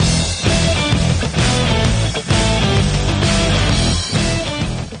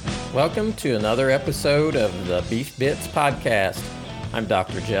welcome to another episode of the Beef Bits Podcast. I'm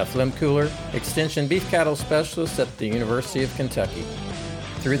Dr. Jeff Lemcooler, Extension Beef Cattle Specialist at the University of Kentucky.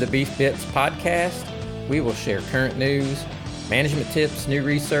 Through the Beef Bits Podcast, we will share current news, management tips, new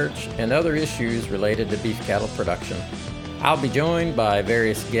research, and other issues related to beef cattle production. I'll be joined by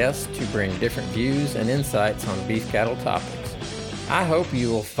various guests to bring different views and insights on beef cattle topics. I hope you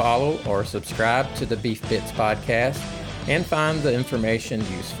will follow or subscribe to the Beef Bits Podcast and find the information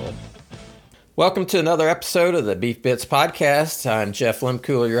useful. Welcome to another episode of the Beef Bits Podcast. I'm Jeff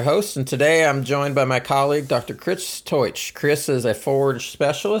Lemcooler, your host, and today I'm joined by my colleague, Dr. Chris Teutsch. Chris is a forage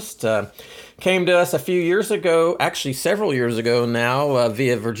specialist. Came to us a few years ago, actually several years ago now,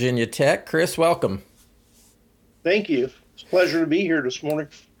 via Virginia Tech. Chris, welcome. Thank you. It's a pleasure to be here this morning.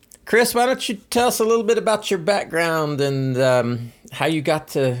 Chris, why don't you tell us a little bit about your background and how you got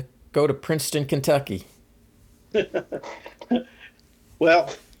to go to Princeton, Kentucky? Well,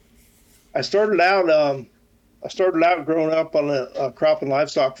 I started out growing up on a crop and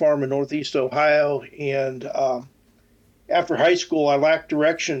livestock farm in Northeast Ohio, and after high school, I lacked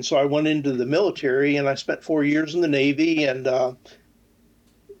direction, so I went into the military, and I spent 4 years in the Navy. And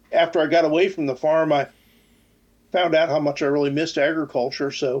after I got away from the farm, I found out how much I really missed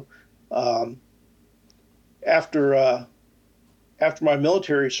agriculture. So after my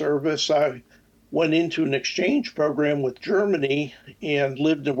military service, I went into an exchange program with Germany and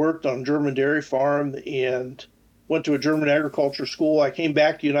lived and worked on a German dairy farm and went to a German agriculture school. I came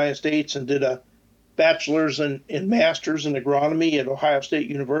back to the United States and did a bachelor's and master's in agronomy at Ohio State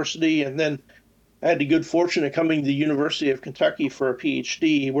University. And then I had the good fortune of coming to the University of Kentucky for a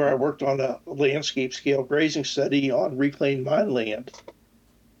PhD, where I worked on a landscape scale grazing study on reclaimed mine land.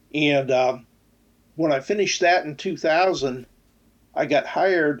 And when I finished that in 2000, I got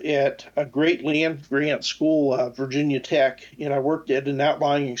hired at a great land grant school, Virginia Tech, and I worked at an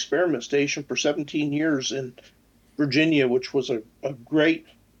outlying experiment station for 17 years in Virginia, which was a great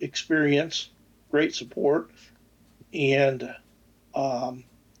experience, great support. And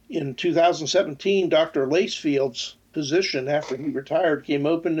in 2017, Dr. Lacefield's position after he retired came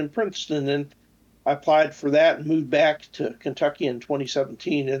open in Princeton, and I applied for that and moved back to Kentucky in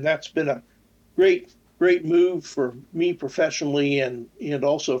 2017. And that's been a great move for me professionally and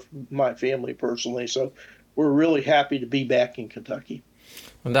also for my family personally. So we're really happy to be back in Kentucky.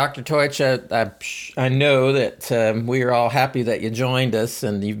 Well, Dr. Teutsch, I know that we are all happy that you joined us,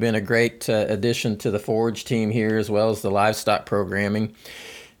 and you've been a great addition to the forage team here as well as the livestock programming.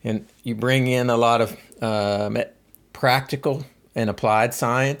 And you bring in a lot of practical and applied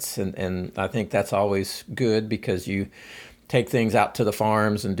science, and I think that's always good because you take things out to the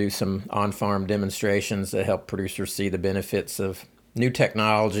farms and do some on-farm demonstrations that help producers see the benefits of new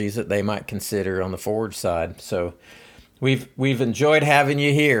technologies that they might consider on the forage side. So we've enjoyed having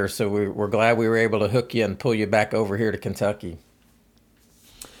you here. So we're glad we were able to hook you and pull you back over here to Kentucky.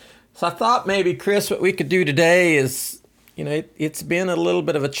 So I thought maybe, Chris, what we could do today is, it's been a little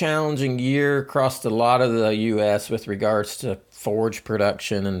bit of a challenging year across a lot of the U.S. with regards to forage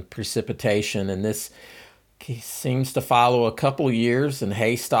production and precipitation, and this seems to follow a couple years, and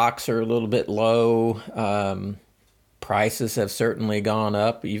hay stocks are a little bit low. Prices have certainly gone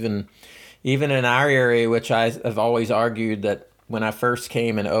up, even in our area, which I have always argued that when I first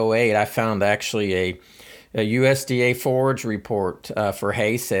came in '08, I found actually a USDA forage report for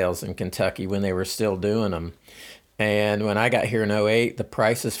hay sales in Kentucky when they were still doing them. And when I got here in '08, the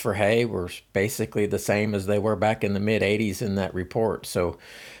prices for hay were basically the same as they were back in the mid-'80s in that report. So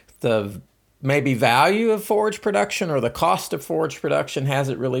the maybe value of forage production or the cost of forage production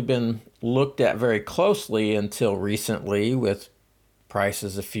hasn't really been looked at very closely until recently, with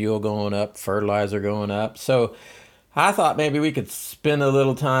prices of fuel going up, fertilizer going up. So I thought maybe we could spend a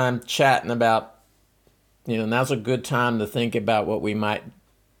little time chatting about, now's a good time to think about what we might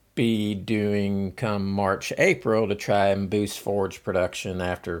be doing come March, April to try and boost forage production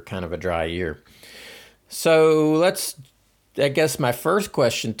after kind of a dry year. So I guess my first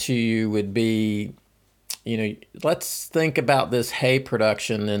question to you would be, let's think about this hay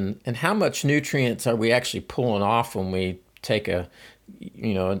production and how much nutrients are we actually pulling off when we take a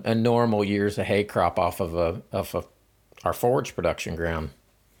normal year's of hay crop off of our forage production ground.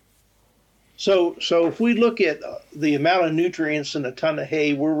 So if we look at the amount of nutrients in a ton of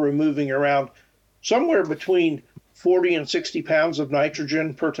hay, we're removing around somewhere between 40 and 60 pounds of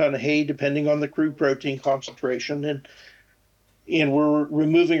nitrogen per ton of hay, depending on the crude protein concentration. And we're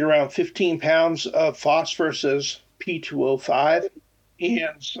removing around 15 pounds of phosphorus as P2O5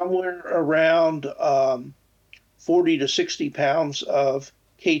 and somewhere around 40 to 60 pounds of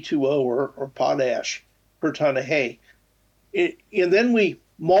K2O or potash per ton of hay. And then we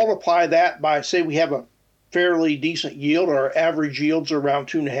multiply that by, say we have a fairly decent yield, our average yields are around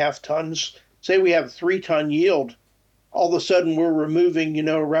 2.5 tons. Say we have a 3-ton yield, all of a sudden we're removing,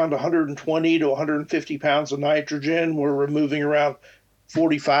 around 120 to 150 pounds of nitrogen. We're removing around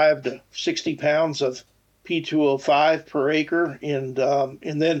 45 to 60 pounds of P2O5 per acre. And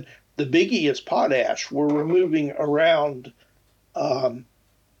then the biggie is potash. We're removing around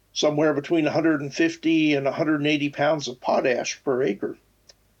somewhere between 150 and 180 pounds of potash per acre.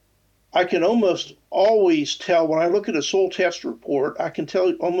 I can almost always tell when I look at a soil test report, I can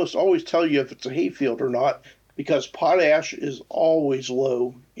almost always tell you if it's a hayfield or not, because potash is always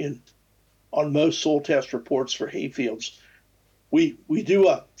low on most soil test reports for hayfields. We do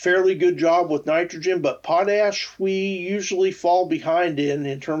a fairly good job with nitrogen, but potash we usually fall behind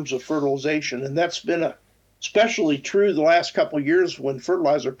in terms of fertilization, and that's been especially true the last couple of years when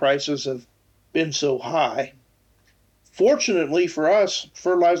fertilizer prices have been so high. Fortunately for us,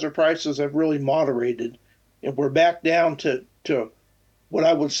 fertilizer prices have really moderated, and we're back down to what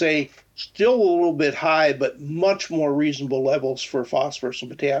I would say still a little bit high, but much more reasonable levels for phosphorus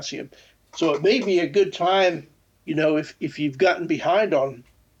and potassium. So it may be a good time, if you've gotten behind on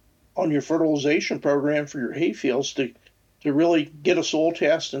your fertilization program for your hayfields to really get a soil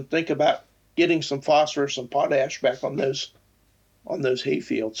test and think about getting some phosphorus and potash back on those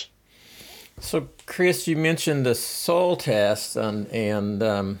hayfields. So, Chris, you mentioned the soil test, and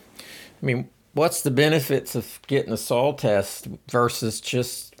I mean, what's the benefits of getting a soil test versus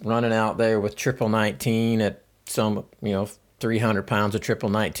just running out there with triple 19 at some, 300 pounds of triple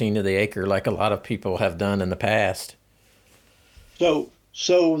 19 to the acre, like a lot of people have done in the past? So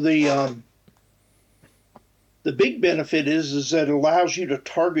the big benefit is that it allows you to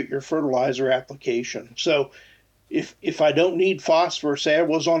target your fertilizer application. So if I don't need phosphorus, say I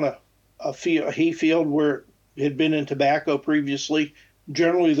was on a hay field where it had been in tobacco previously,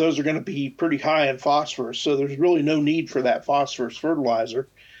 generally those are going to be pretty high in phosphorus. So there's really no need for that phosphorus fertilizer.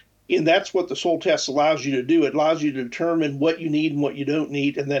 And that's what the soil test allows you to do. It allows you to determine what you need and what you don't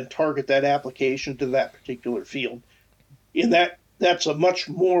need, and then target that application to that particular field. And that's a much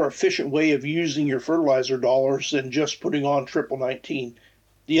more efficient way of using your fertilizer dollars than just putting on triple 19.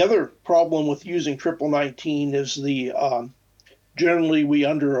 The other problem with using triple 19 is generally we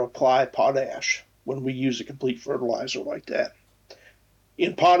under apply potash when we use a complete fertilizer like that.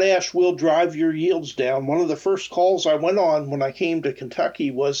 And potash will drive your yields down. One of the first calls I went on when I came to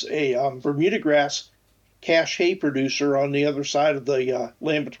Kentucky was a Bermuda grass cash hay producer on the other side of the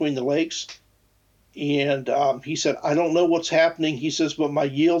land between the lakes. And he said, I don't know what's happening. He says, but my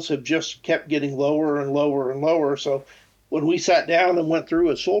yields have just kept getting lower and lower and lower. So when we sat down and went through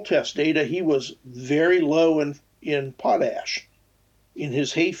his soil test data, he was very low in potash in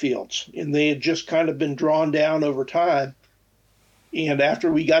his hay fields, and they had just kind of been drawn down over time. And after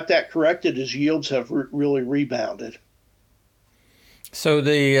we got that corrected, his yields have really rebounded. So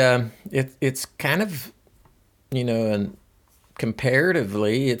it's kind of, and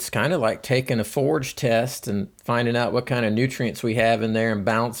comparatively, it's kind of like taking a forage test and finding out what kind of nutrients we have in there and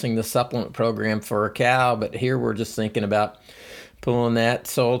balancing the supplement program for a cow. But here we're just thinking about pulling that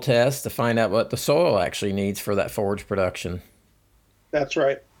soil test to find out what the soil actually needs for that forage production. That's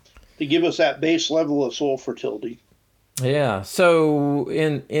right. To give us that base level of soil fertility. Yeah. So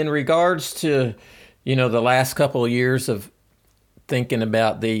in regards to, the last couple of years of thinking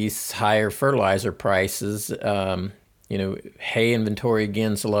about these higher fertilizer prices, hay inventory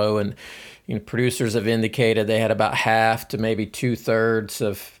again's low, and producers have indicated they had about half to maybe 2/3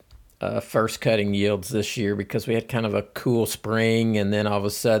 of first cutting yields this year because we had kind of a cool spring, and then all of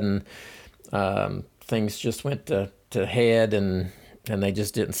a sudden things just went to head, and they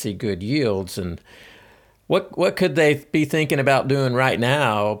just didn't see good yields. And what could they be thinking about doing right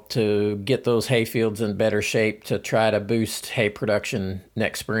now to get those hay fields in better shape to try to boost hay production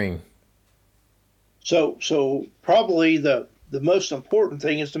next spring? So probably the most important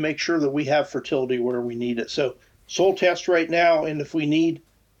thing is to make sure that we have fertility where we need it. So soil test right now, and if we need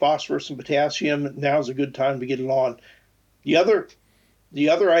phosphorus and potassium, now's a good time to get it on. The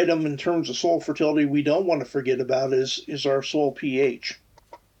other item in terms of soil fertility we don't want to forget about is our soil pH.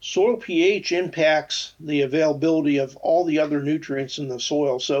 Soil pH impacts the availability of all the other nutrients in the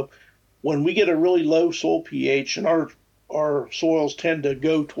soil. So when we get a really low soil pH, and our soils tend to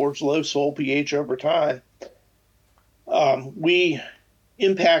go towards low soil pH over time, we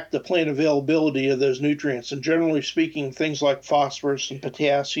impact the plant availability of those nutrients. And generally speaking, things like phosphorus and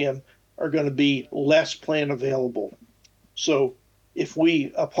potassium are going to be less plant available. So if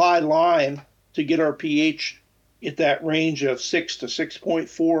we apply lime to get our pH at that range of 6 to 6.4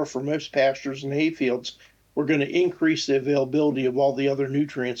 for most pastures and hayfields, we're going to increase the availability of all the other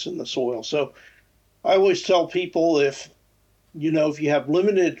nutrients in the soil. So I always tell people if you have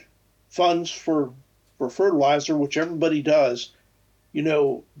limited funds for fertilizer, which everybody does,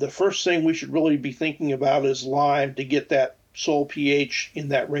 the first thing we should really be thinking about is lime to get that soil pH in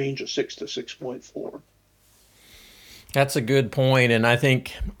that range of 6 to 6.4. That's a good point, and I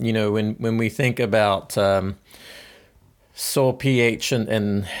think when we think about soil pH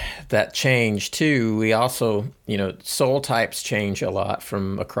and that change too, we also soil types change a lot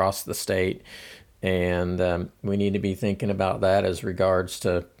from across the state, and we need to be thinking about that as regards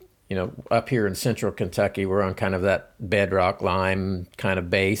to up here in central Kentucky, we're on kind of that bedrock lime kind of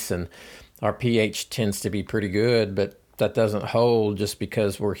base, and our pH tends to be pretty good, but that doesn't hold just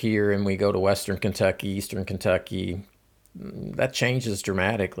because we're here and we go to western Kentucky, eastern Kentucky. That changes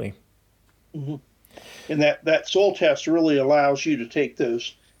dramatically. Mm-hmm. And that soil test really allows you to take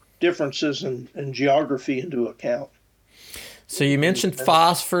those differences in geography into account. So you mentioned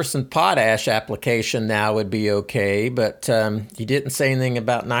phosphorus and potash application now would be okay, but you didn't say anything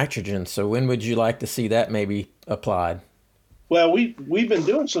about nitrogen. So when would you like to see that maybe applied? Well, we've been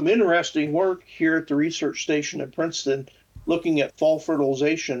doing some interesting work here at the research station in Princeton, looking at fall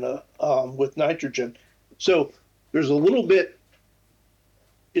fertilization with nitrogen. So there's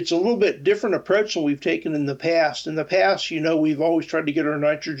it's a little bit different approach than we've taken in the past. In the past, we've always tried to get our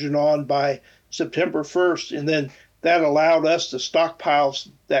nitrogen on by September 1st, and then that allowed us to stockpile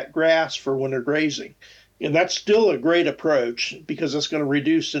that grass for winter grazing. And that's still a great approach because it's going to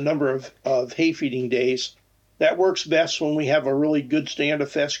reduce the number of hay feeding days. That works best when we have a really good stand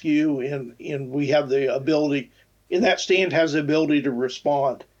of fescue and we have the ability, and that stand has the ability to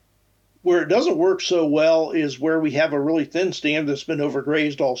respond. Where it doesn't work so well is where we have a really thin stand that's been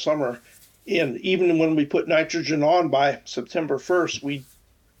overgrazed all summer. And even when we put nitrogen on by September 1st,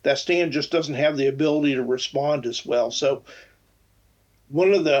 that stand just doesn't have the ability to respond as well. So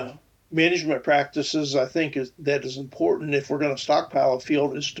one of the management practices I think that is important if we're going to stockpile a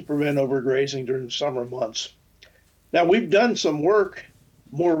field is to prevent overgrazing during the summer months. Now we've done some work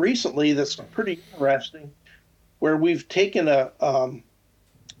more recently that's pretty interesting, where we've taken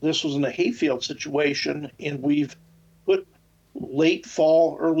this was in a hayfield situation, and we've put late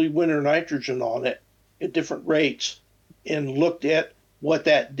fall, early winter nitrogen on it at different rates and looked at what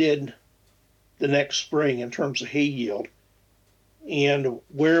that did the next spring in terms of hay yield. And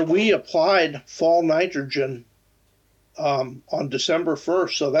where we applied fall nitrogen on December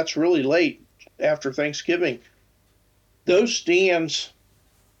 1st, so that's really late after Thanksgiving, those stands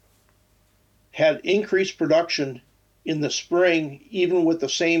had increased production in the spring, even with the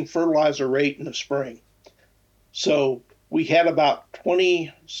same fertilizer rate in the spring. So we had about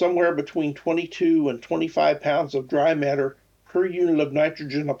somewhere between 22 and 25 pounds of dry matter per unit of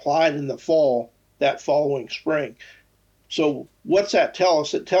nitrogen applied in the fall that following spring. So what's that tell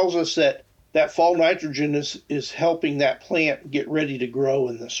us? It tells us that fall nitrogen is helping that plant get ready to grow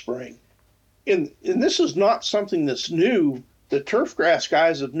in the spring. And this is not something that's new. The turfgrass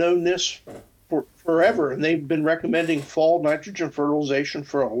guys have known this for forever, and they've been recommending fall nitrogen fertilization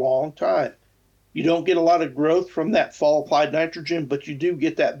for a long time. You don't get a lot of growth from that fall applied nitrogen, but you do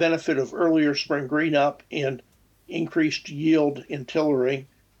get that benefit of earlier spring green up and increased yield in tillering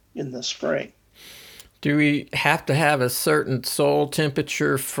in the spring. Do we have to have a certain soil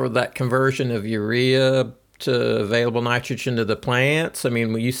temperature for that conversion of urea to available nitrogen to the plants? I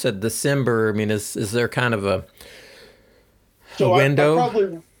mean, when you said December, I mean, is there kind of a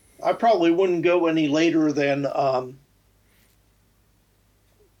window? I probably wouldn't go any later than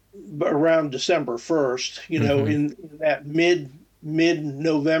around December 1st. In that mid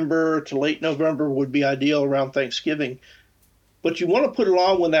November to late November would be ideal around Thanksgiving. But you want to put it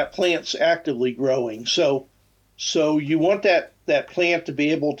on when that plant's actively growing. So you want that plant to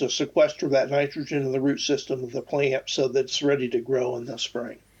be able to sequester that nitrogen in the root system of the plant so that it's ready to grow in the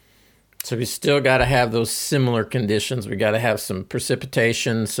spring. So we still got to have those similar conditions. We got to have some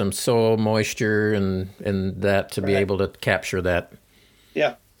precipitation, some soil moisture, and that to be able to capture that.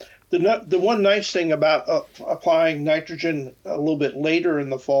 Yeah. The one nice thing about applying nitrogen a little bit later in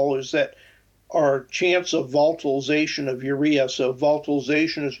the fall is that our chance of volatilization of urea. So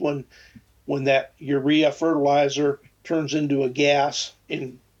volatilization is when that urea fertilizer turns into a gas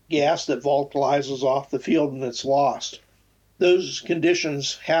that volatilizes off the field and it's lost. Those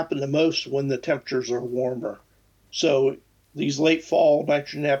conditions happen the most when the temperatures are warmer. So these late fall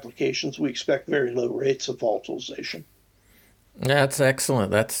nitrogen applications, we expect very low rates of volatilization. That's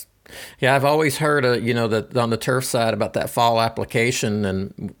excellent. I've always heard, that on the turf side about that fall application,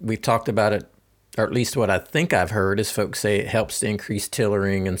 and we've talked about it, or at least what I think I've heard is folks say it helps to increase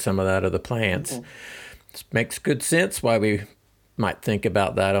tillering and some of that of the plants. Mm-hmm. It makes good sense why we might think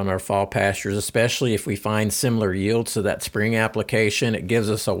about that on our fall pastures, especially if we find similar yields to that spring application. It gives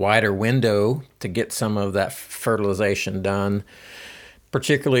us a wider window to get some of that fertilization done,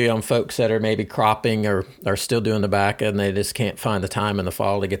 particularly on folks that are maybe cropping or are still doing tobacco and they just can't find the time in the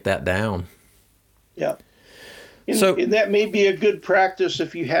fall to get that down. Yeah. So, And that may be a good practice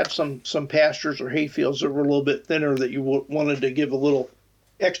if you had some pastures or hay fields that were a little bit thinner that you wanted to give a little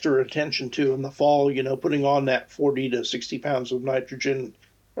extra attention to in the fall. Putting on that 40 to 60 pounds of nitrogen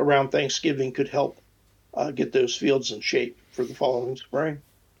around Thanksgiving could help get those fields in shape for the following spring.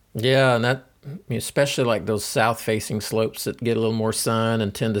 yeah, and that, especially like those south-facing slopes that get a little more sun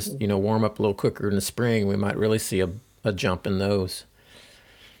and tend to, warm up a little quicker in the spring, we might really see a jump in those.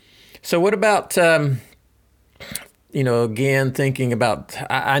 So, what about again, thinking about,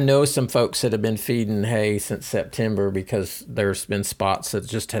 I know some folks that have been feeding hay since September because there's been spots that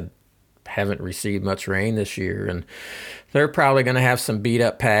just haven't received much rain this year, and they're probably going to have some beat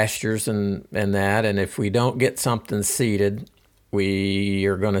up pastures and that. And if we don't get something seeded, we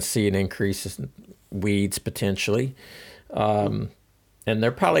are going to see an increase in weeds potentially. And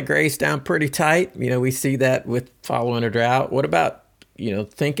they're probably grazed down pretty tight. We see that with following a drought. What about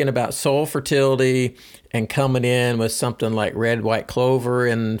thinking about soil fertility and coming in with something like red white clover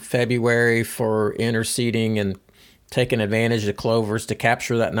in February for interseeding and taking advantage of clovers to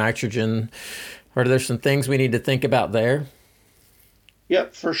capture that nitrogen? Are there some things we need to think about there?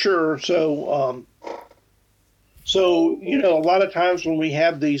 Yep, for sure. So a lot of times when we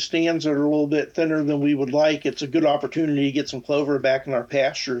have these stands that are a little bit thinner than we would like, it's a good opportunity to get some clover back in our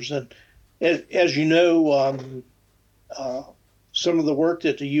pastures. And as you know, some of the work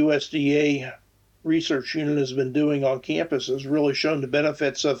that the USDA research unit has been doing on campus has really shown the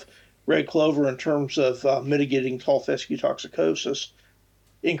benefits of red clover in terms of mitigating tall fescue toxicosis,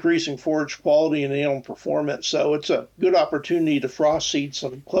 increasing forage quality and animal performance. So it's a good opportunity to frost seed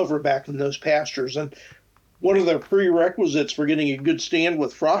some clover back in those pastures. And one of the prerequisites for getting a good stand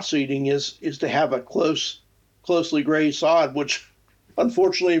with frost seeding is to have a closely grazed sod, which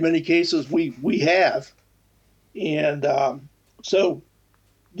unfortunately in many cases we have. And so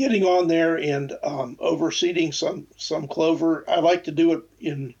getting on there and overseeding some clover, I like to do it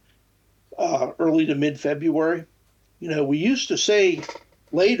in early to mid February. We used to say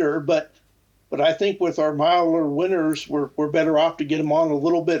later, but I think with our milder winters, we're better off to get them on a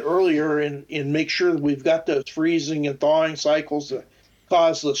little bit earlier and make sure that we've got those freezing and thawing cycles that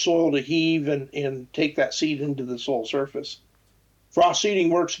cause the soil to heave and take that seed into the soil surface. Frost seeding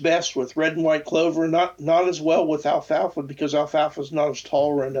works best with red and white clover, not as well with alfalfa because alfalfa is not as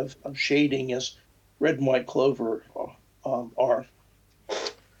tolerant of shading as red and white clover are.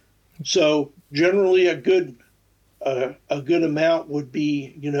 So generally a good amount would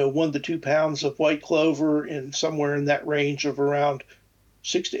be 1 to 2 pounds of white clover and somewhere in that range of around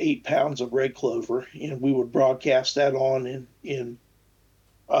 6 to 8 pounds of red clover, and we would broadcast that on in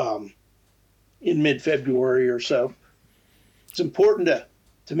mid February or so. It's important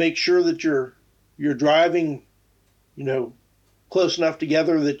to make sure that you're driving, close enough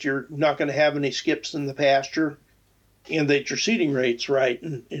together that you're not going to have any skips in the pasture, and that your seeding rate's right.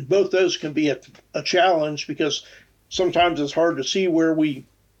 And both those can be a challenge because sometimes it's hard to see where we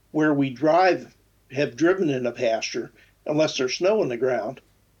have driven in a pasture unless there's snow on the ground.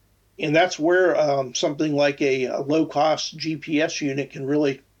 And that's where something like a low-cost GPS unit can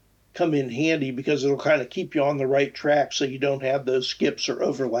really come in handy because it'll kind of keep you on the right track so you don't have those skips or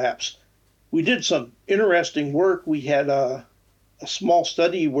overlaps. We did some interesting work. We had a small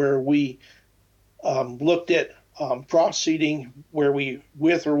study where we looked at frost seeding where we,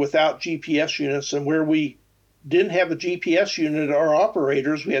 with or without GPS units, and where we didn't have a GPS unit, our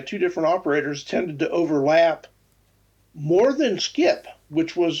operators, we had two different operators, tended to overlap more than skip,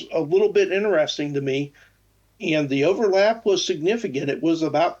 which was a little bit interesting to me. And the overlap was significant. It was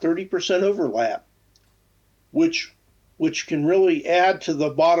about 30% overlap, which can really add to the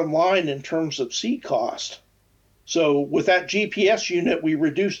bottom line in terms of seed cost. So with that GPS unit, we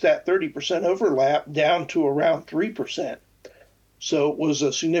reduced that 30% overlap down to around 3%. So it was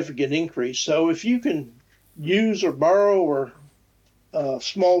a significant increase. So if you can use or borrow or a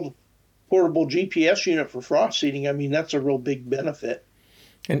small portable GPS unit for frost seeding, I mean, that's a real big benefit.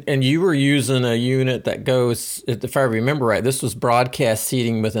 And you were using a unit that goes, if I remember right, this was broadcast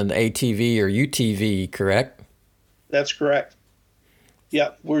seeding with an ATV or UTV, correct? That's correct.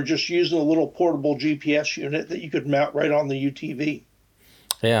 Yeah, we're just using a little portable GPS unit that you could mount right on the UTV.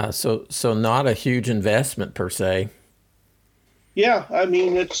 Yeah, so not a huge investment per se. Yeah, I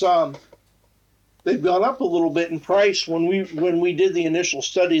mean it's They've gone up a little bit in price. When we did the initial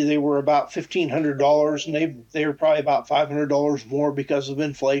study, they were about $1,500, and they were probably about $500 more because of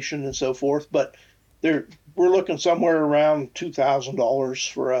inflation and so forth. But they're we're looking somewhere around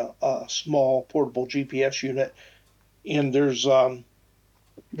 $2,000 for a small portable GPS unit. And there's a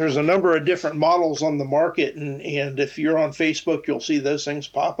number of different models on the market, and if you're on Facebook, you'll see those things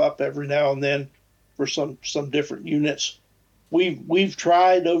pop up every now and then for some different units. We've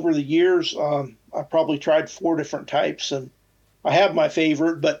tried over the years. I probably tried four different types, and I have my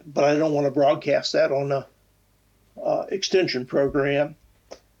favorite, but I don't want to broadcast that on a extension program.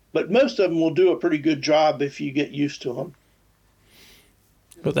 But most of them will do a pretty good job if you get used to them.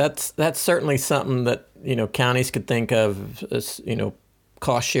 Well, that's certainly something that counties could think of as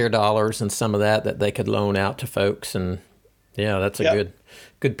cost share dollars and some of that they could loan out to folks, and yeah, that's a Yep.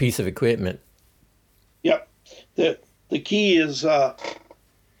 good piece of equipment. Yep. The key is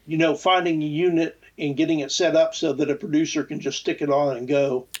finding a unit and getting it set up so that a producer can just stick it on and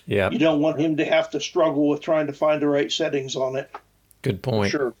go. Yeah, You don't want him to have to struggle with trying to find the right settings on it. good For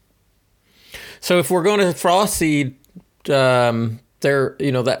point. sure. So if we're going to frost seed, there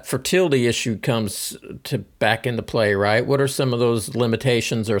that fertility issue comes to back into play, right? What are some of those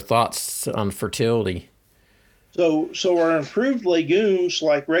limitations or thoughts on fertility? So our improved legumes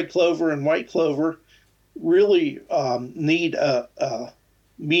like red clover and white clover really need a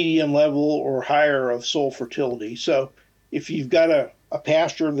medium level or higher of soil fertility. So if you've got a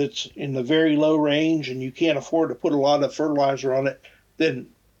pasture that's in the very low range and you can't afford to put a lot of fertilizer on it, then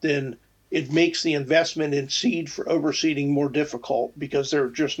it makes the investment in seed for overseeding more difficult because they're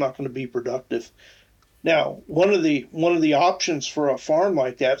just not going to be productive. Now, one of the options for a farm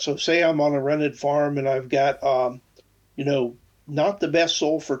like that, so say I'm on a rented farm and I've got you know, not the best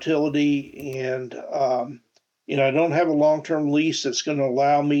soil fertility, and I don't have a long-term lease that's going to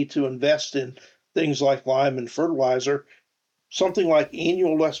allow me to invest in things like lime and fertilizer. Something like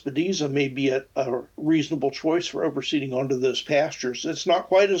annual Lespedeza may be a reasonable choice for overseeding onto those pastures. It's not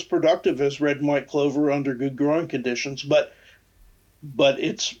quite as productive as red and white clover under good growing conditions, but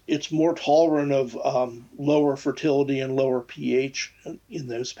it's more tolerant of lower fertility and lower pH in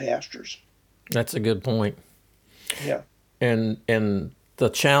those pastures. That's a good point. Yeah. And the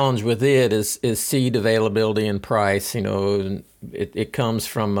challenge with it is seed availability and price. It comes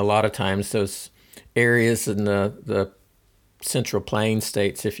from a lot of times those areas in the central plain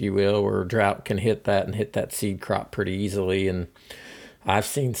states, if you will, where drought can hit that and hit that seed crop pretty easily. And I've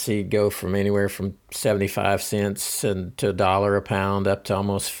seen seed go from anywhere from 75 cents and to $1 a pound up to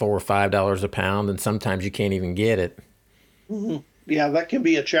almost $4 or $5 a pound, and sometimes you can't even get it. Hmm. Yeah, that can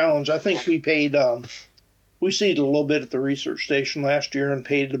be a challenge. I think we seeded a little bit at the research station last year and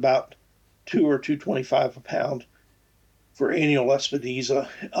paid about 2 or 2.25 a pound for annual Lespedeza.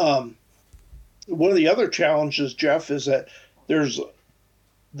 One of the other challenges, Jeff, is that there's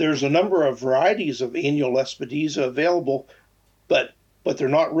there's a number of varieties of annual Lespedeza available, but they're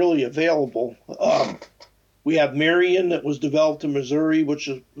not really available. We have Marion that was developed in Missouri, which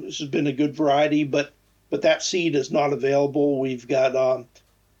this has been a good variety, but that seed is not available. We've got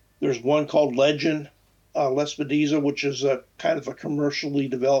there's one called Legend Lespedeza, which is a kind of a commercially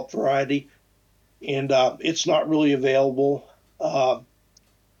developed variety, and it's not really available.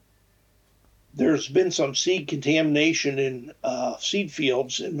 There's been some seed contamination in seed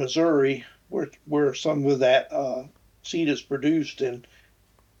fields in Missouri where some of that seed is produced, and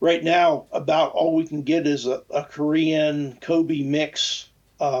right now about all we can get is a Korean Kobe mix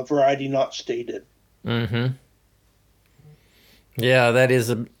variety not stated. Mm-hmm. Yeah, that is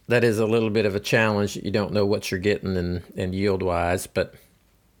a little bit of a challenge. You don't know what you're getting in yield wise, but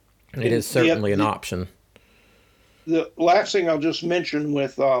it And is certainly an option. the last thing I'll just mention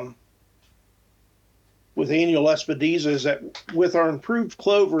with annual Lespedeza is that with our improved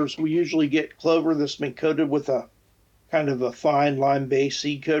clovers, we usually get clover that's been coated with a kind of a fine lime-based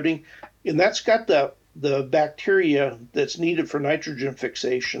seed coating, and that's got the bacteria that's needed for nitrogen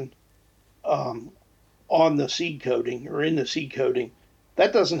fixation um, on the seed coating or in the seed coating.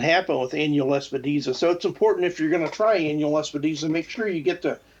 That doesn't happen with annual Lespedeza, so it's important if you're going to try annual Lespedeza, make sure you get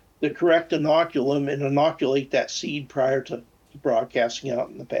the correct inoculum and inoculate that seed prior to broadcasting out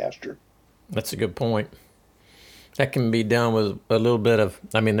in the pasture. That's a good point. That can be done with a little bit of.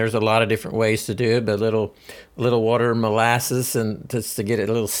 I mean, there's a lot of different ways to do it, but a little water, molasses, and just to get it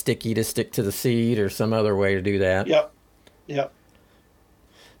a little sticky to stick to the seed, or some other way to do that. Yep, yep.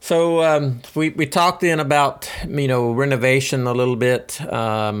 So we talked then about renovation a little bit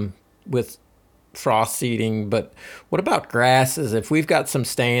with frost seeding, but what about grasses? If we've got some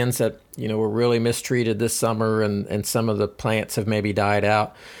stands that were really mistreated this summer, and some of the plants have maybe died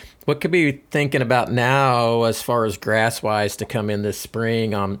out, What could be thinking about now as far as grass wise to come in this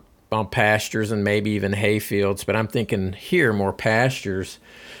spring on pastures and maybe even hay fields? But I'm thinking here more pastures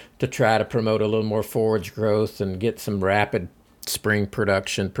to try to promote a little more forage growth and get some rapid spring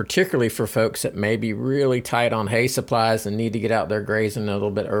production, particularly for folks that may be really tight on hay supplies and need to get out there grazing a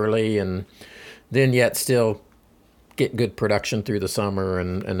little bit early and then yet still get good production through the summer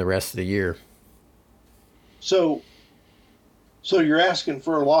and the rest of the year. So, so you're asking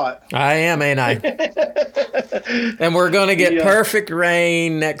for a lot. I am, ain't I? And we're going to get Yeah. perfect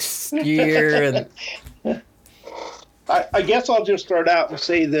rain next year. And I guess I'll just start out and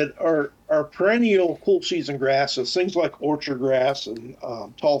say that our perennial cool season grasses, things like orchard grass and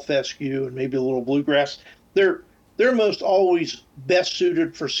tall fescue and maybe a little bluegrass, they're they're most always best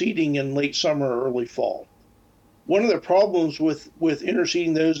suited for seeding in late summer or early fall. One of the problems with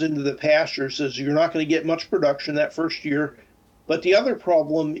interseeding those into the pastures is you're not going to get much production that first year. But the other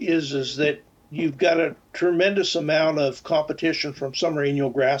problem is that you've got a tremendous amount of competition from summer annual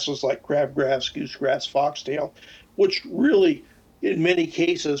grasses like crabgrass, goosegrass, foxtail, which really, in many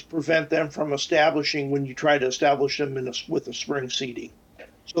cases, prevent them from establishing when you try to establish them with a spring seeding.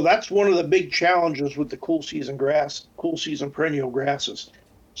 So that's one of the big challenges with the cool season perennial grasses.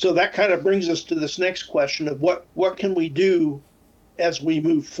 So that kind of brings us to this next question of what can we do as we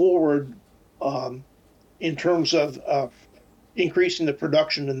move forward in terms of increasing the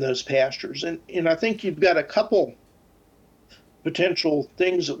production in those pastures. And I think you've got a couple potential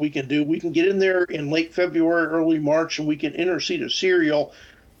things that we can do. We can get in there in late February, early March, and we can interseed a cereal,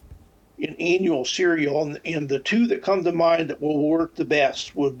 an annual cereal. And the two that come to mind that will work the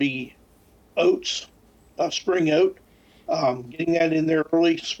best would be oats, spring oat. Getting that in there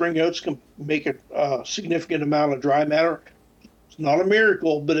early, spring oats can make a significant amount of dry matter. It's not a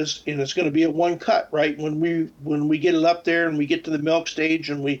miracle, but it's going to be a one cut, right? When we get it up there and we get to the milk stage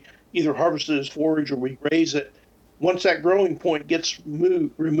and we either harvest it as forage or we raise it, once that growing point gets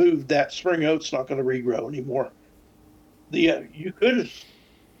removed, that spring oat's not going to regrow anymore. You could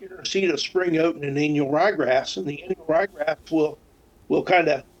seed a spring oat and an annual ryegrass, and the annual ryegrass will kind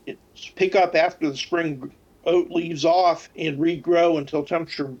of pick up after the spring oat leaves off and regrow until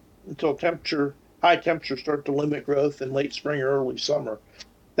high temperatures start to limit growth in late spring or early summer.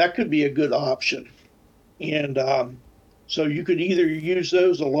 That could be a good option. And so you could either use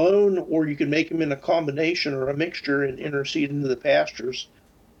those alone or you could make them in a combination or a mixture and interseed into the pastures.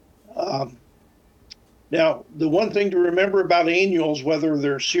 Um, Now, the one thing to remember about annuals, whether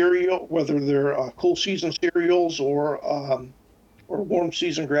they're cool season cereals or warm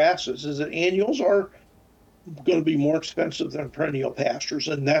season grasses, is that annuals are going to be more expensive than perennial pastures,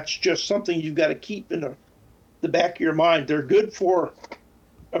 and that's just something you've got to keep in the back of your mind. They're good for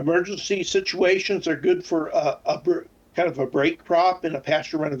emergency situations. They're good for kind of a break crop in a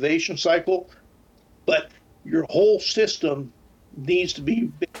pasture renovation cycle, but your whole system needs to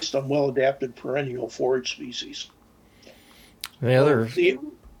be based on well-adapted perennial forage species. the So other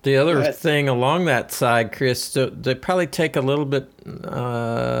the go other ahead. thing along that side, Chris, so they probably take a little bit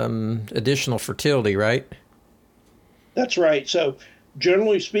additional fertility, right? That's right. So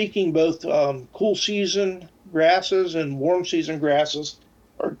generally speaking, both cool season grasses and warm season grasses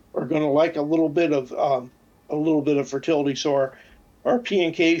are going to like a little bit of fertility. So our P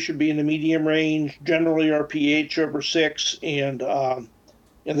and K should be in the medium range. Generally, our pH over 6, and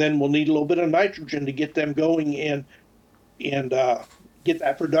then we'll need a little bit of nitrogen to get them going and get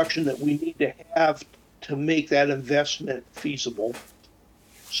that production that we need to have to make that investment feasible.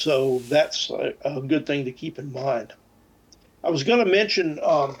 So that's a good thing to keep in mind. I was going to mention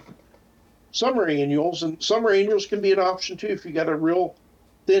summer annuals, and summer annuals can be an option too if you got a real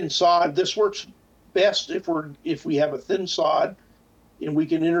thin sod. This works best if we have a thin sod and we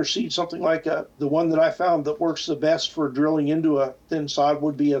can interseed something like the one that I found that works the best for drilling into a thin sod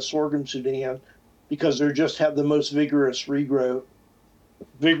would be a sorghum Sudan because they just have the most vigorous regrowth,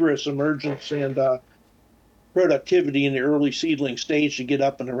 vigorous emergence and productivity in the early seedling stage to get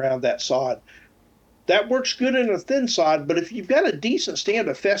up and around that sod. That works good in a thin sod, but if you've got a decent stand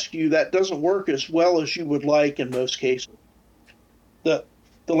of fescue, that doesn't work as well as you would like in most cases. The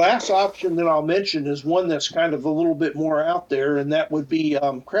the last option that I'll mention is one that's kind of a little bit more out there, and that would be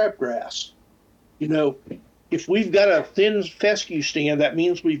crabgrass. You know, if we've got a thin fescue stand, that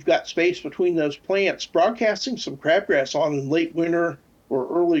means we've got space between those plants. Broadcasting some crabgrass on in late winter or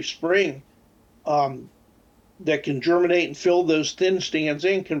early spring um, that can germinate and fill those thin stands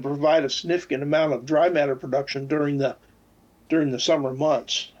in can provide a significant amount of dry matter production during the summer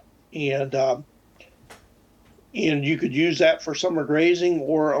months. And and you could use that for summer grazing,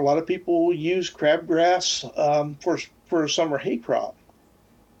 or a lot of people use crabgrass for a summer hay crop.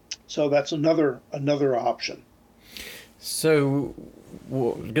 So that's another option. So,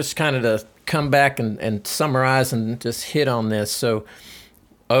 well, just kind of to come back and summarize and just hit on this. So,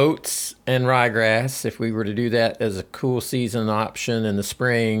 oats and ryegrass, if we were to do that as a cool season option in the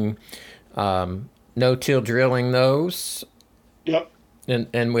spring, no-till drilling those, Yep.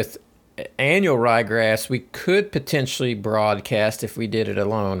 and with annual ryegrass, we could potentially broadcast if we did it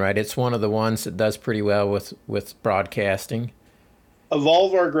alone, right? It's one of the ones that does pretty well with broadcasting. Of all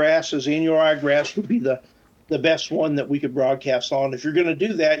of our grasses, annual ryegrass would be the best one that we could broadcast on. If you're going to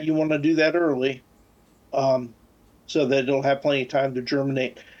do that, you want to do that early, um, so that it'll have plenty of time to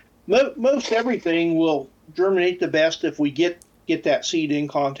germinate. Most everything will germinate the best if we get that seed in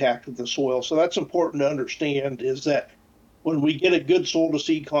contact with the soil. So that's important to understand, is that when we get a good soil to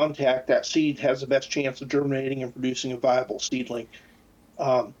seed contact, that seed has the best chance of germinating and producing a viable seedling.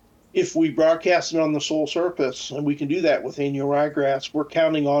 Um, if we broadcast it on the soil surface, and we can do that with annual ryegrass, we're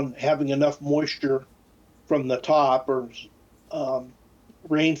counting on having enough moisture from the top, or um,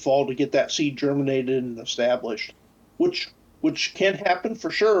 rainfall, to get that seed germinated and established, which can happen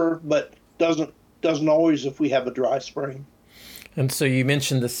for sure, but doesn't always if we have a dry spring. And so you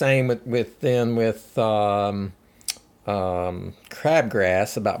mentioned the same with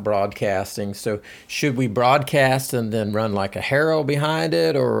crabgrass about broadcasting. So should we broadcast and then run like a harrow behind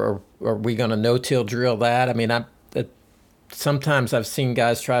it, or are we going to no-till drill that? I mean, sometimes I've seen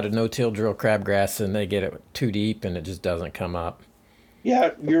guys try to no-till drill crabgrass and they get it too deep and it just doesn't come up.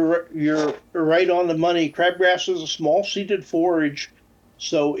 Yeah, you're right on the money. Crabgrass is a small seeded forage,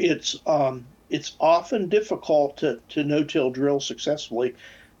 so it's often difficult to no-till drill successfully.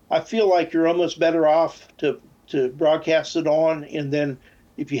 I feel like you're almost better off to broadcast it on, and then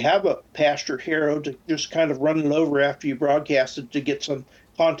if you have a pasture harrow, to just kind of run it over after you broadcast it to get some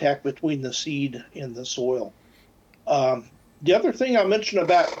contact between the seed and the soil. The other thing I mentioned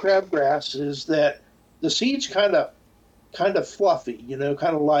about crabgrass is that the seed's kind of fluffy,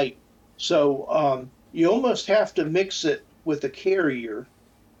 kind of light. So you almost have to mix it with a carrier,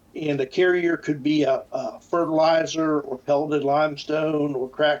 and a carrier could be a fertilizer or pelleted limestone or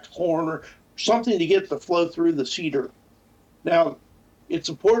cracked corn or something to get the flow through the seeder. Now, it's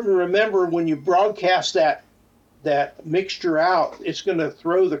important to remember when you broadcast that mixture out, it's going to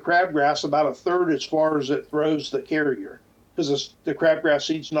throw the crabgrass about a third as far as it throws the carrier, because the crabgrass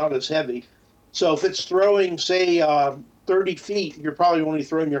seed's not as heavy. So if it's throwing, say, 30 feet, you're probably only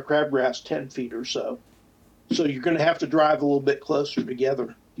throwing your crabgrass 10 feet or so. So you're going to have to drive a little bit closer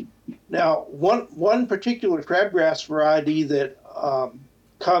together. Now, one particular crabgrass variety that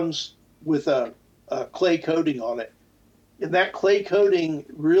comes with a clay coating on it, and that clay coating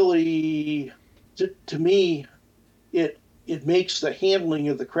really, to me, it makes the handling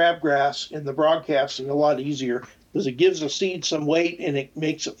of the crabgrass and the broadcasting a lot easier, because it gives the seed some weight and it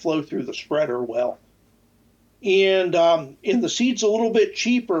makes it flow through the spreader well. And the seed's a little bit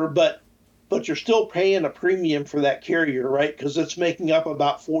cheaper, but you're still paying a premium for that carrier, right? Because it's making up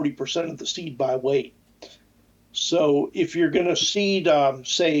about 40% of the seed by weight. So if you're going to seed,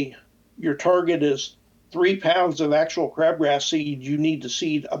 say your target is 3 pounds of actual crabgrass seed, you need to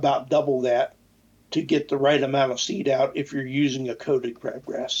seed about double that to get the right amount of seed out if you're using a coated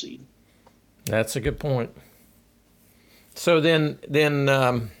crabgrass seed. That's a good point. So then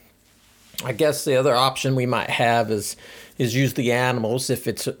I guess the other option we might have is use the animals if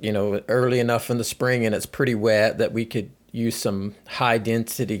it's early enough in the spring and it's pretty wet, that we could use some high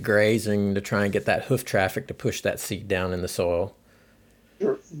density grazing to try and get that hoof traffic to push that seed down in the soil.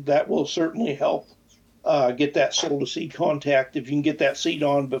 Sure, that will certainly help get that soil to seed contact if you can get that seed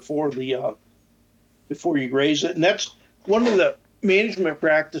on before you graze it. And that's one of the management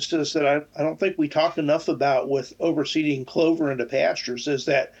practices that I don't think we talk enough about with overseeding clover into pastures, is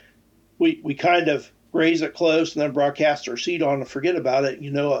that we kind of graze it close and then broadcast our seed on and forget about it.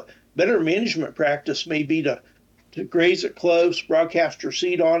 A better management practice may be to graze it close, broadcast your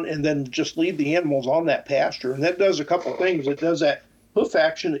seed on, and then just leave the animals on that pasture. And that does a couple of things. It does that hoof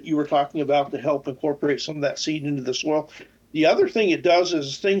action that you were talking about to help incorporate some of that seed into the soil. The other thing it does is,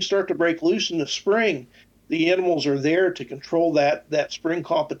 as things start to break loose in the spring, the animals are there to control that spring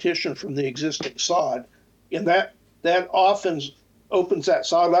competition from the existing sod. And that often opens that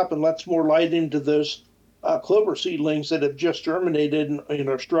sod up and lets more light into those clover seedlings that have just germinated and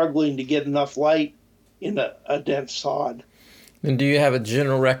are struggling to get enough light in a dense sod. And do you have a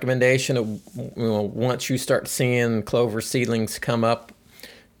general recommendation of, once you start seeing clover seedlings come up,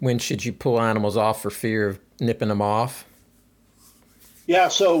 when should you pull animals off for fear of nipping them off? Yeah,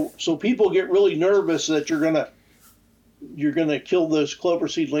 so people get really nervous that you're gonna kill those clover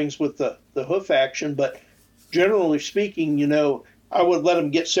seedlings with the hoof action, but generally speaking, I would let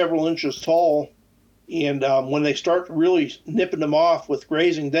them get several inches tall. And when they start really nipping them off with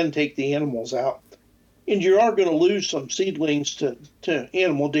grazing, then take the animals out. And you are going to lose some seedlings to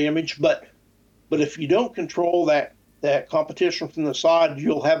animal damage, but if you don't control that competition from the sod,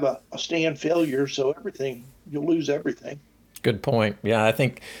 you'll have a stand failure. So you'll lose everything. Good point. Yeah, I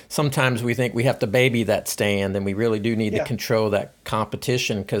think sometimes we think we have to baby that stand, and we really do need to Yeah. control that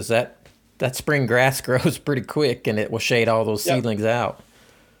competition because that spring grass grows pretty quick, and it will shade all those Yep. seedlings out.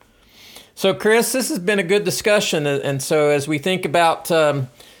 So, Chris, this has been a good discussion, and so as we think about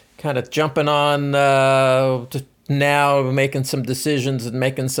kind of jumping on to now, making some decisions and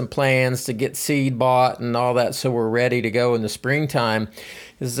making some plans to get seed bought and all that, so we're ready to go in the springtime.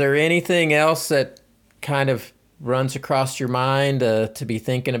 Is there anything else that kind of runs across your mind to be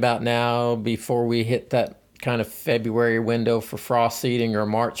thinking about now before we hit that kind of February window for frost seeding or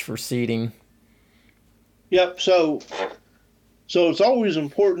March for seeding? Yep. So it's always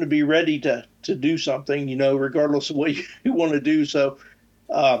important to be ready to do something, regardless of what you want to do. So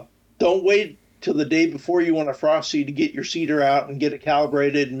uh, don't wait till the day before you want to frost seed to get your seeder out and get it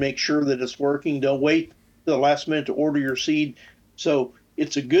calibrated and make sure that it's working. Don't wait till the last minute to order your seed. So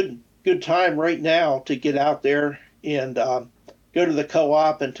it's a good time right now to get out there and go to the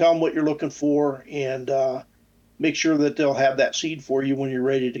co-op and tell them what you're looking for, and make sure that they'll have that seed for you when you're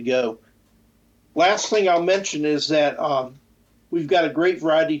ready to go. Last thing I'll mention is that we've got a great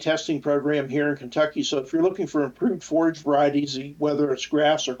variety testing program here in Kentucky. So if you're looking for improved forage varieties, whether it's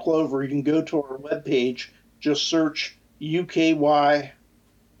grass or clover, you can go to our webpage, just search UKY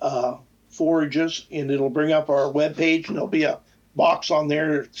forages, and it'll bring up our webpage, and there'll be a box on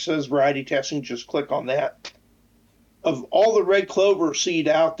there that says variety testing. Just click on that. Of all the red clover seed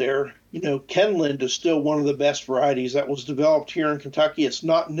out there, Kenland is still one of the best varieties that was developed here in Kentucky. It's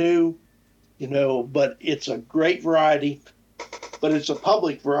not new, but it's a great variety, but it's a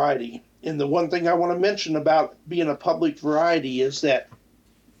public variety. And the one thing I want to mention about being a public variety is that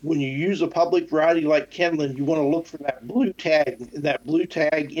when you use a public variety like Kenland, you want to look for that blue tag. And that blue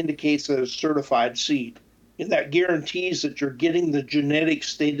tag indicates that it's certified seed. And that guarantees that you're getting the genetics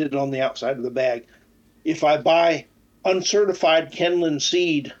stated on the outside of the bag. If I buy uncertified Kenland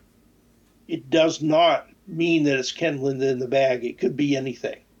seed, it does not mean that it's Kenland in the bag. It could be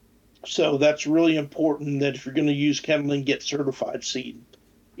anything. So that's really important that if you're going to use Kenland, get certified seed.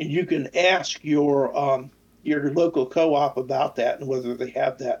 And you can ask your local co-op about that and whether they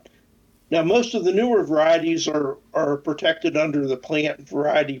have that. Now, most of the newer varieties are protected under the Plant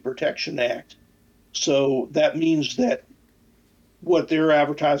Variety Protection Act. So that means that what they're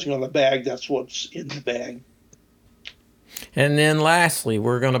advertising on the bag, that's what's in the bag. And then lastly,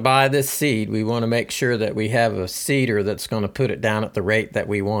 we're going to buy this seed. We want to make sure that we have a seeder that's going to put it down at the rate that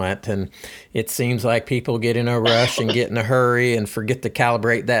we want. And it seems like people get in a rush and get in a hurry and forget to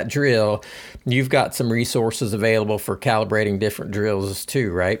calibrate that drill. You've got some resources available for calibrating different drills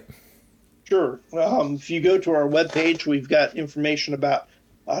too, right? Sure. If you go to our webpage, we've got information about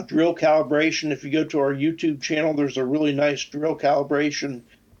drill calibration. If you go to our YouTube channel, there's a really nice drill calibration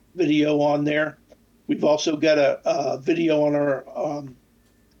video on there. We've also got a video on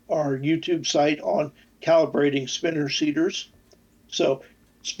our YouTube site on calibrating spinner seeders. So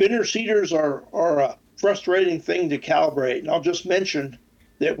spinner seeders are a frustrating thing to calibrate. And I'll just mention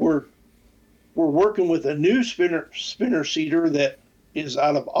that we're working with a new spinner seeder that is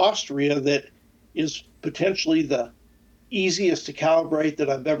out of Austria that is potentially the easiest to calibrate that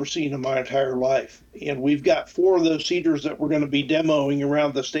I've ever seen in my entire life. And we've got 4 of those seeders that we're going to be demoing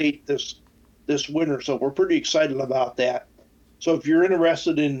around the state this winter. So we're pretty excited about that. So if you're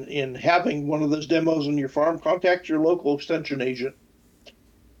interested in having one of those demos on your farm, contact your local extension agent.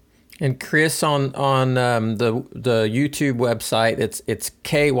 And Chris, on the YouTube website, it's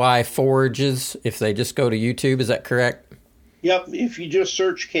KY Forages. If they just go to YouTube, is that correct? Yep. If you just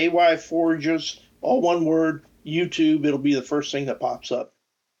search KY Forages, all one word, YouTube, it'll be the first thing that pops up.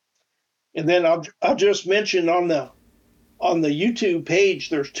 And then I'll just mention on the YouTube page,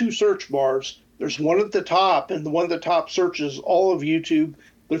 there's 2 search bars. There's one at the top, and the one at the top searches all of YouTube.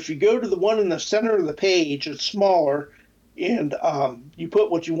 But if you go to the one in the center of the page, it's smaller, and you put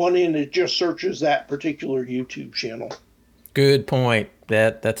what you want in, it just searches that particular YouTube channel. Good point.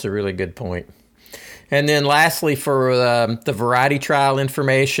 That's a really good point. And then lastly, for the variety trial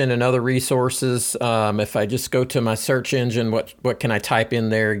information and other resources, if I just go to my search engine, what can I type in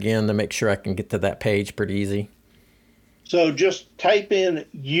there again to make sure I can get to that page pretty easy? So just type in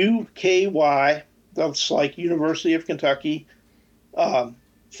UKY, that's like University of Kentucky,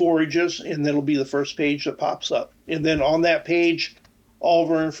 forages, and that'll be the first page that pops up. And then on that page, all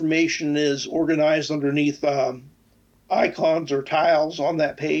of our information is organized underneath icons or tiles on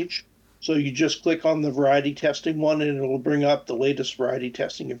that page. So you just click on the variety testing one and it'll bring up the latest variety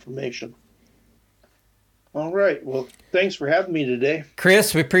testing information. All right. Well, thanks for having me today.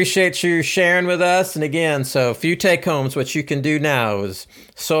 Chris, we appreciate you sharing with us. And again, so a few take homes, what you can do now is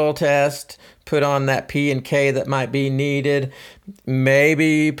soil test, put on that P and K that might be needed,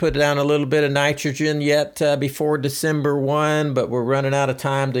 maybe put down a little bit of nitrogen yet before December 1, but we're running out of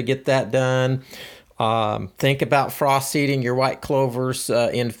time to get that done. Think about frost seeding your white clovers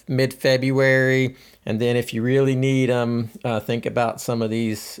in mid-February. And then if you really need them, think about some of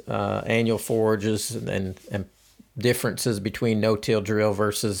these annual forages and differences between no-till drill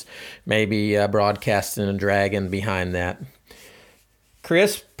versus maybe broadcasting and dragging behind that.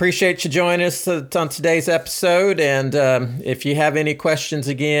 Chris, appreciate you joining us on today's episode. And if you have any questions,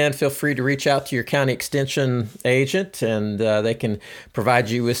 again, feel free to reach out to your county extension agent, and they can provide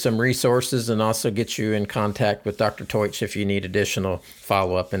you with some resources and also get you in contact with Dr. Teutsch if you need additional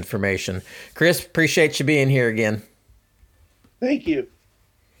follow-up information. Chris, appreciate you being here again. Thank you.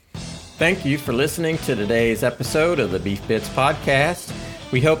 Thank you for listening to today's episode of the Beef Bits Podcast.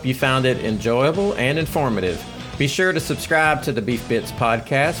 We hope you found it enjoyable and informative. Be sure to subscribe to the Beef Bits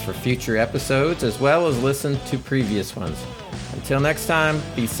Podcast for future episodes, as well as listen to previous ones. Until next time,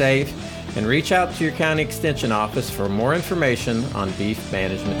 be safe and reach out to your county extension office for more information on beef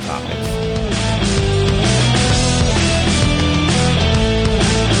management topics.